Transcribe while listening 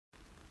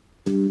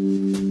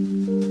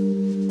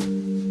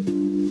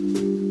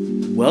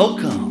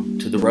Welcome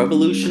to the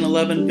Revolution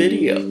 11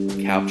 video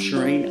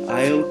capturing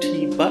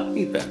IoT Button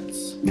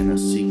events in a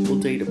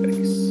SQL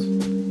database.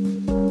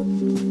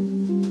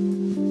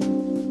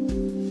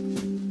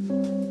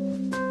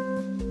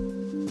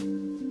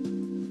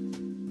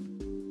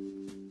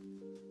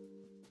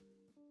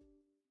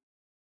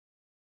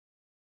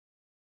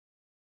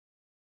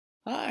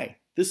 Hi,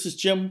 this is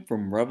Jim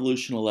from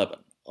Revolution 11.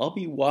 I'll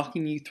be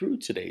walking you through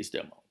today's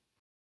demo.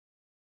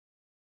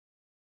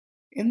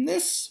 In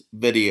this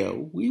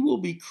video, we will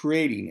be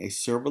creating a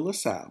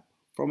serverless app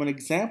from an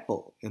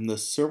example in the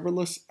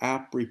serverless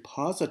app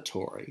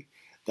repository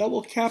that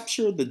will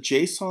capture the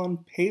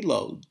JSON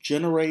payload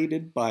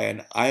generated by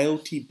an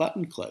IoT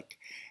button click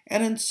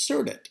and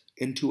insert it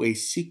into a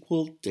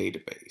SQL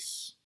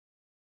database.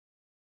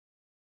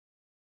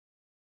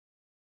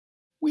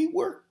 We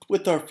worked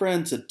with our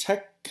friends at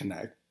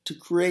TechConnect to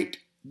create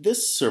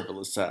this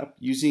serverless app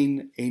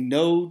using a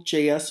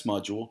Node.js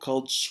module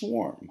called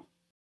Swarm.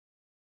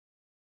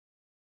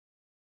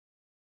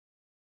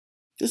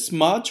 This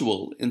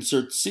module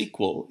inserts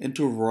SQL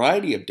into a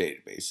variety of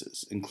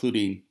databases,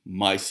 including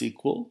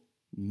MySQL,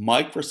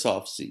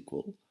 Microsoft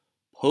SQL,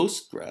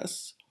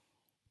 Postgres,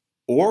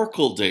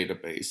 Oracle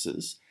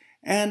databases,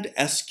 and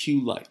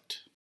SQLite.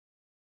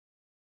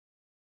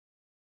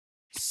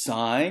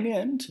 Sign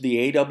in to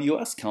the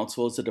AWS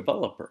console as a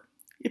developer.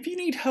 If you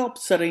need help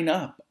setting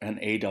up an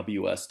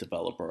AWS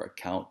developer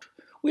account,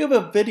 we have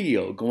a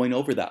video going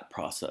over that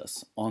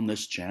process on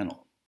this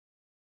channel.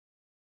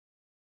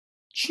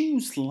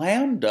 Choose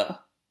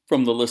Lambda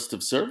from the list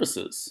of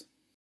services.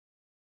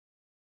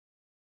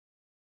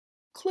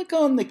 Click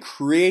on the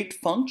Create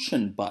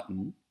Function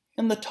button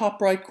in the top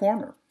right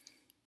corner.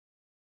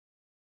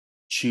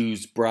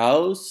 Choose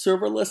Browse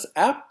Serverless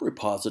App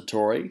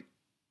Repository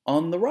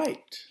on the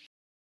right.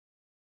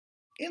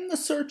 In the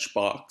search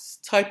box,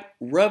 type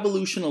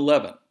Revolution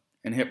 11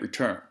 and hit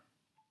Return.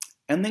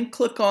 And then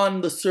click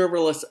on the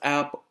Serverless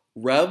App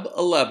Rev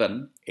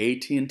 11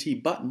 AT&T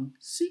Button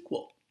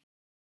SQL.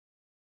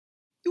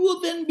 You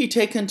will then be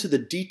taken to the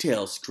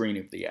details screen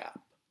of the app.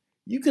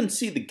 You can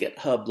see the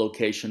GitHub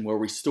location where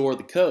we store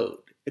the code.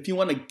 If you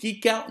want to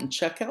geek out and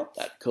check out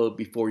that code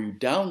before you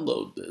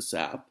download this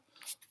app,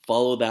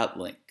 follow that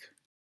link.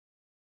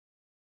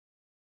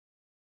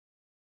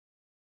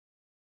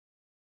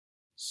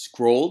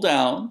 Scroll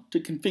down to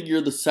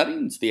configure the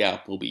settings the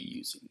app will be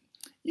using.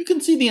 You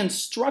can see the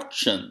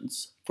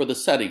instructions for the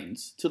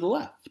settings to the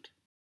left.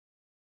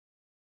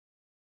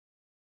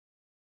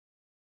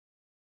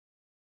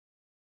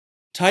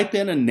 Type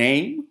in a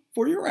name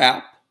for your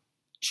app,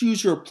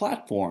 choose your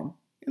platform.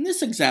 In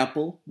this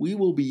example, we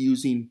will be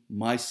using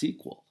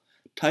MySQL.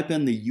 Type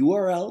in the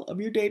URL of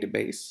your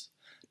database.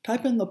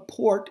 Type in the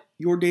port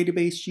your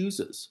database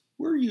uses.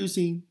 We're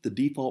using the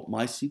default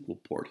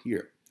MySQL port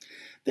here.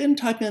 Then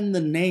type in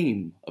the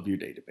name of your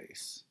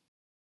database.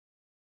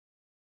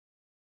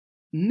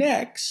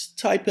 Next,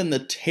 type in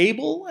the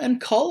table and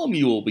column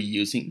you will be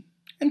using.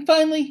 And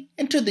finally,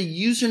 enter the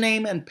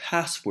username and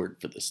password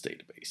for this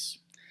database.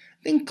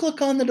 Then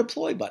click on the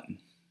Deploy button.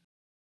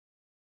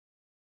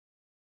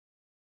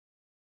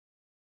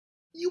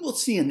 You will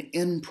see an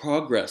In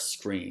Progress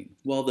screen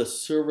while the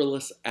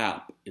serverless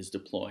app is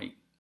deploying.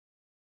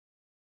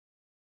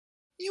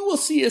 You will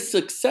see a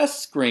success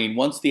screen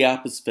once the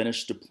app is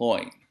finished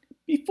deploying.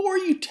 Before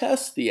you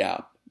test the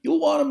app, you'll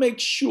want to make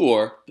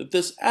sure that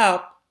this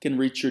app can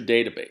reach your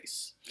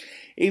database.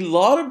 A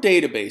lot of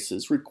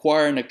databases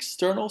require an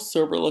external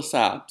serverless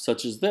app,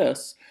 such as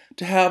this,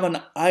 to have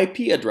an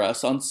IP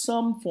address on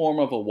some form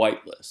of a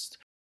whitelist.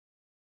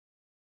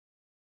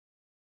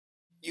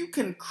 You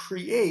can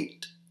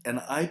create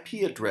an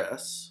IP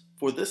address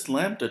for this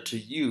Lambda to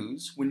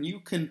use when you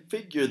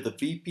configure the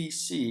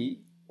VPC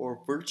or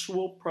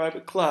Virtual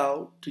Private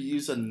Cloud to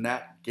use a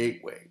NAT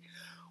gateway.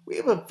 We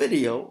have a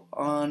video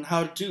on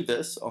how to do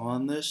this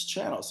on this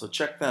channel, so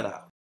check that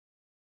out.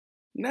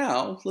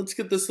 Now, let's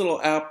get this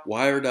little app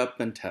wired up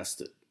and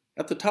tested.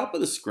 At the top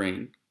of the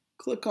screen,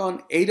 click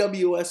on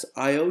AWS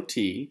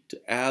IoT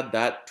to add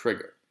that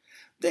trigger.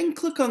 Then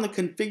click on the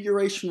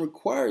Configuration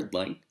Required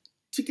link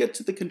to get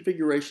to the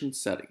configuration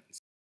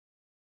settings.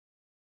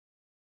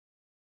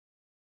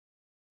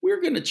 We're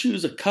going to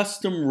choose a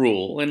custom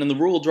rule, and in the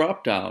rule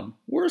dropdown,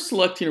 we're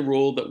selecting a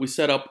rule that we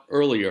set up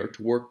earlier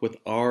to work with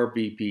our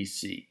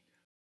VPC.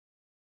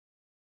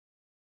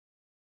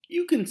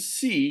 You can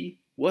see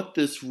what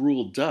this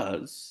rule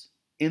does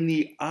in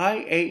the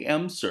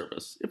IAM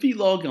service if you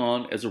log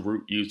on as a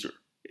root user.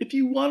 If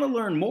you want to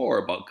learn more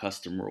about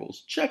custom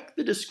rules, check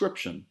the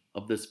description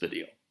of this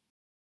video.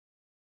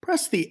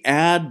 Press the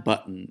Add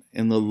button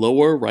in the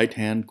lower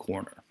right-hand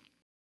corner.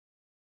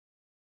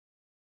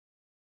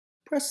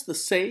 Press the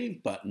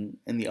Save button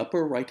in the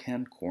upper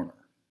right-hand corner.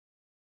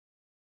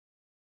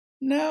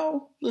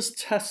 Now, let's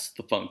test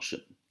the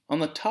function. On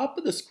the top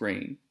of the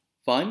screen,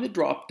 find the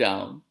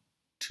drop-down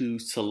to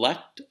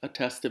select a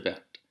test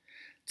event.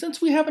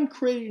 Since we haven't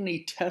created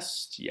any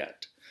tests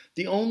yet,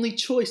 the only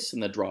choice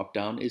in the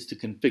drop-down is to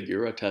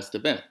configure a test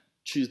event.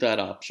 Choose that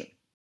option.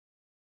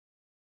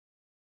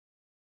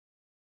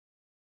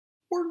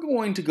 We're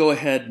going to go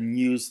ahead and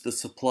use the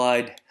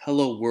supplied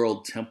Hello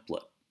World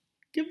template.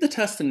 Give the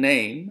test a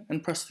name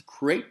and press the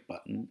Create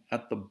button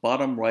at the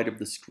bottom right of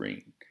the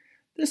screen.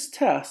 This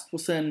test will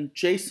send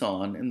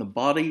JSON in the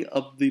body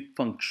of the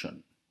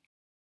function.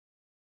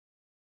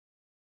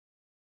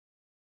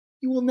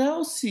 You will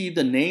now see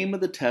the name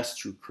of the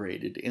test you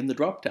created in the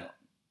dropdown.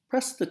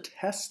 Press the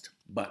Test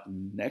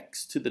button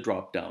next to the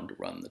dropdown to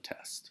run the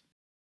test.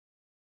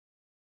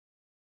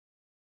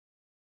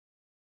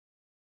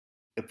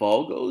 If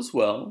all goes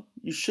well,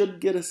 you should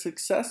get a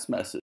success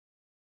message.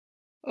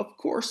 Of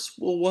course,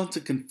 we'll want to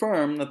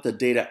confirm that the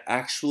data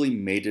actually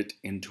made it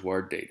into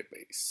our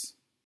database.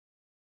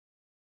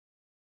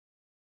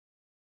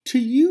 To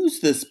use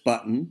this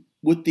button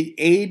with the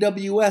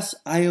AWS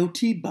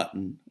IoT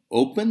button,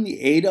 open the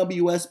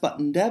AWS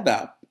Button Dev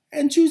app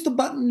and choose the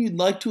button you'd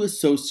like to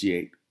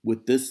associate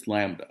with this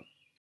Lambda.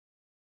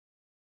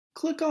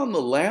 Click on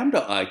the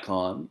Lambda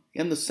icon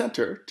in the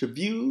center to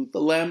view the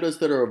Lambdas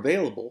that are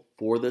available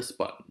for this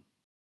button.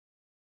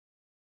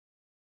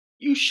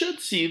 You should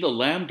see the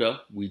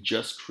Lambda we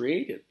just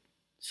created.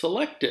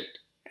 Select it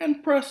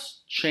and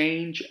press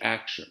Change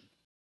Action.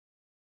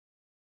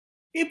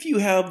 If you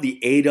have the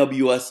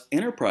AWS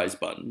Enterprise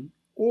button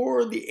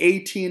or the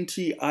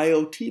AT&T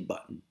IoT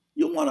button,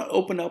 you'll want to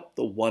open up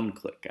the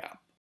one-click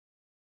app.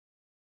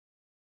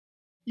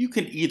 You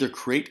can either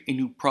create a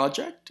new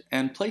project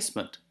and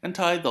placement and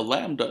tie the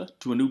Lambda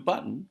to a new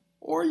button,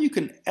 or you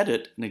can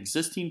edit an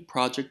existing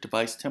project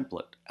device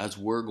template, as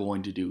we're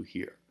going to do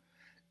here.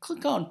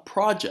 Click on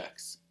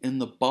Projects in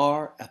the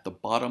bar at the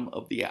bottom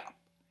of the app,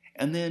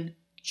 and then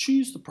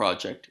choose the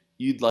project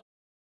you'd like.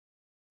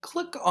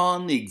 Click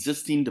on the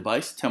existing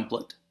device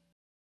template.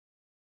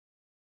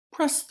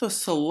 Press the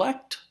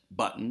Select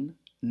button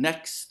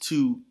next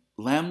to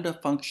Lambda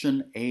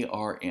function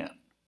ARN.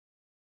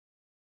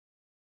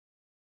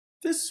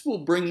 This will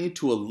bring you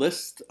to a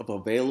list of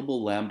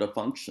available Lambda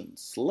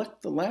functions.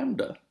 Select the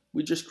Lambda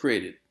we just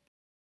created.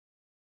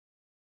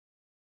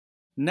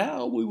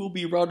 Now we will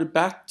be routed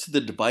back to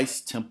the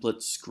device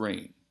template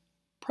screen.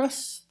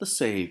 Press the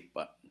Save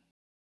button.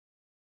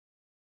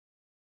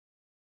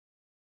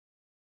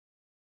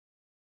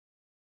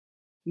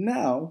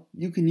 Now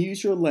you can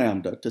use your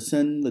Lambda to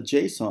send the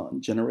JSON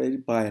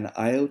generated by an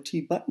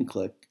IoT button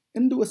click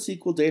into a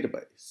SQL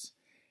database.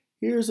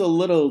 Here's a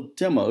little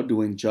demo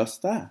doing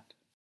just that.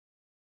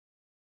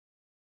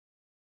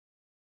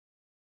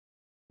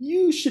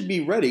 You should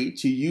be ready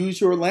to use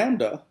your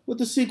Lambda with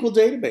the SQL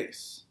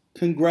database.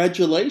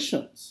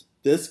 Congratulations!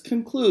 This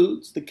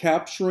concludes the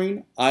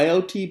Capturing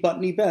IoT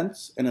Button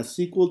Events in a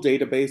SQL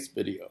Database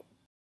video.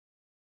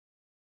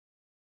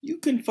 You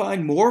can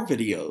find more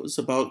videos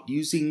about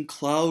using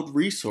cloud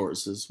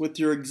resources with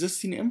your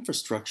existing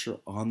infrastructure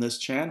on this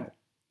channel.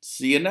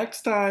 See you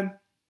next time!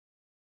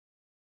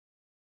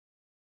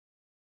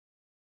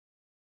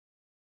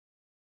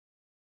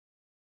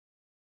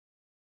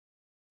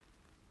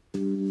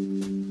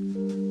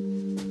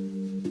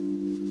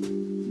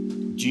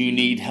 Do you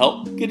need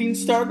help getting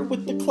started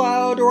with the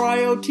cloud or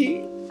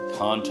IoT?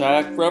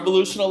 Contact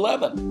Revolution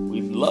 11.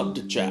 We'd love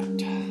to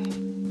chat.